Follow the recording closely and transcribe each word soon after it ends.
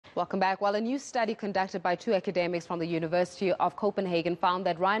Welcome back. Well, a new study conducted by two academics from the University of Copenhagen found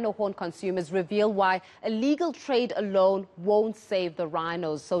that rhino horn consumers reveal why illegal trade alone won't save the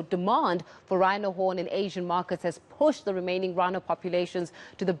rhinos. So demand for rhino horn in Asian markets has pushed the remaining rhino populations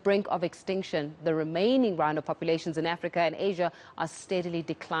to the brink of extinction. The remaining rhino populations in Africa and Asia are steadily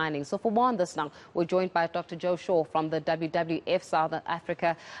declining. So for more on this now, we're joined by Dr. Joe Shaw from the WWF South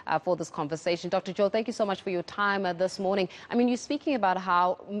Africa for this conversation. Dr. Joe, thank you so much for your time this morning. I mean, you're speaking about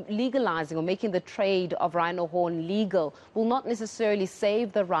how legalizing or making the trade of rhino horn legal will not necessarily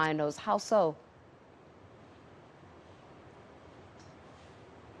save the rhinos. How so?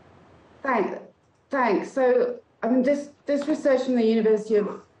 Thanks. So, I mean, this research from the University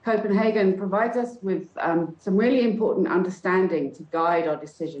of Copenhagen provides us with some really important understanding to guide our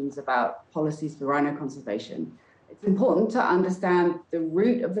decisions about policies for rhino conservation. It's important to understand the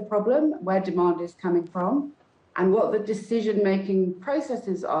root of the problem, where demand is coming from, and what the decision-making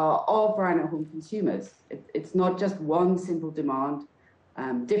processes are of rhino horn consumers. It's not just one simple demand.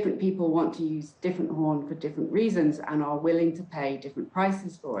 Different people want to use different horn for different reasons and are willing to pay different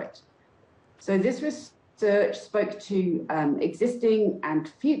prices for it. So this research spoke to existing and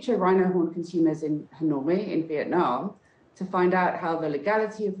future rhino horn consumers in Hanoi in Vietnam to find out how the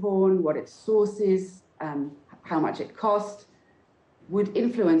legality of horn, what its source is, how much it cost, would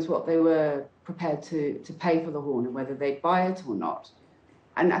influence what they were prepared to pay for the horn and whether they'd buy it or not.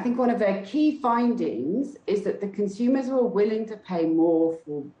 And I think one of their key findings is that the consumers were willing to pay more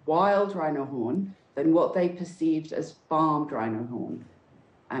for wild rhino horn than what they perceived as farmed rhino horn.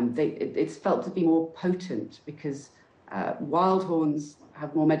 It's felt to be more potent because wild horns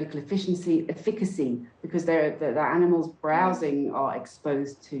have more medical efficacy because the animals browsing are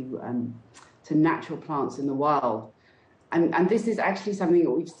exposed to natural plants in the wild. And this is actually something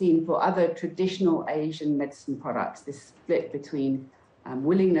that we've seen for other traditional Asian medicine products, this split between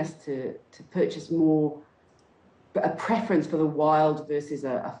willingness to purchase more, a preference for the wild versus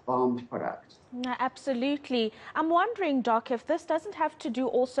a farmed product. No, absolutely. I'm wondering, Doc, if this doesn't have to do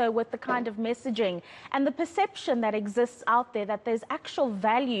also with the kind of messaging and the perception that exists out there that there's actual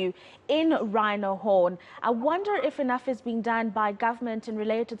value in rhino horn. I wonder if enough is being done by government and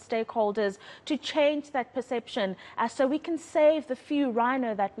related stakeholders to change that perception so we can save the few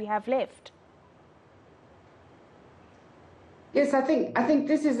rhino that we have left. Yes, I think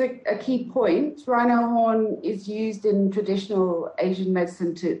this is a key point. Rhino horn is used in traditional Asian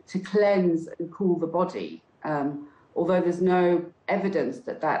medicine to cleanse and cool the body, although there's no evidence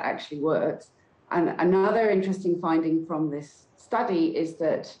that actually works. And another interesting finding from this study is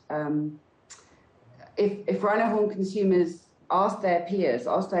that if rhino horn consumers ask their peers,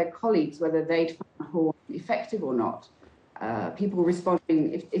 ask their colleagues whether they'd find horn effective or not, people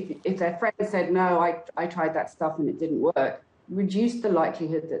responding, if their friend said, no, I tried that stuff and it didn't work, reduce the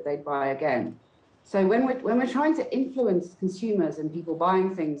likelihood that they'd buy again. So when we're trying to influence consumers and people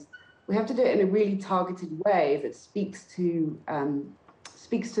buying things, we have to do it in a really targeted way that speaks to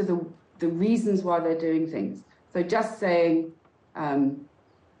the reasons why they're doing things. So just saying,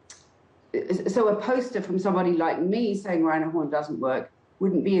 so a poster from somebody like me saying rhino horn doesn't work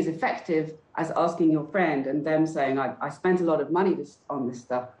wouldn't be as effective as asking your friend and them saying, I spent a lot of money on this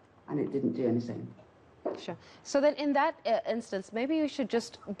stuff and it didn't do anything. Sure. So then in that instance, maybe you should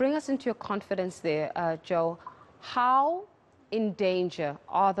just bring us into your confidence there, Joe. How in danger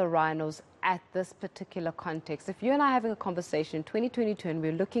are the rhinos at this particular context? If you and I are having a conversation in 2022 and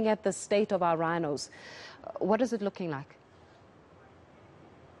we're looking at the state of our rhinos, what is it looking like?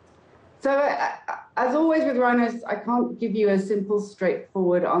 So as always with rhinos, I can't give you a simple,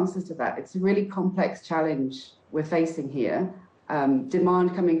 straightforward answer to that. It's a really complex challenge we're facing here.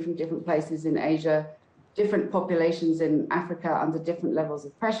 Demand coming from different places in Asia, different populations in Africa under different levels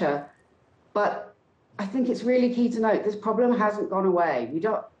of pressure. But I think it's really key to note this problem hasn't gone away.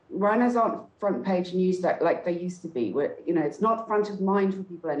 Rhinos aren't front page news like they used to be. It's not front of mind for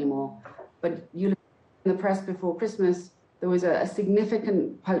people anymore. But you look in the press before Christmas, there was a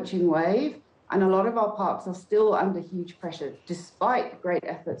significant poaching wave, and a lot of our parks are still under huge pressure, despite great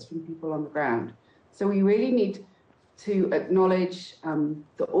efforts from people on the ground. So we really need to acknowledge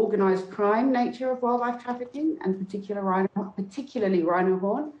the organized crime nature of wildlife trafficking, and particularly rhino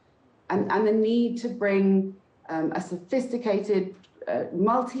horn, and the need to bring a sophisticated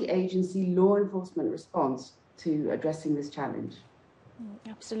multi-agency law enforcement response to addressing this challenge.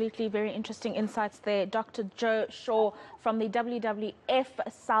 Absolutely, very interesting insights there. Dr. Joe Shaw from the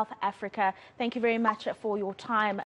WWF South Africa, thank you very much for your time.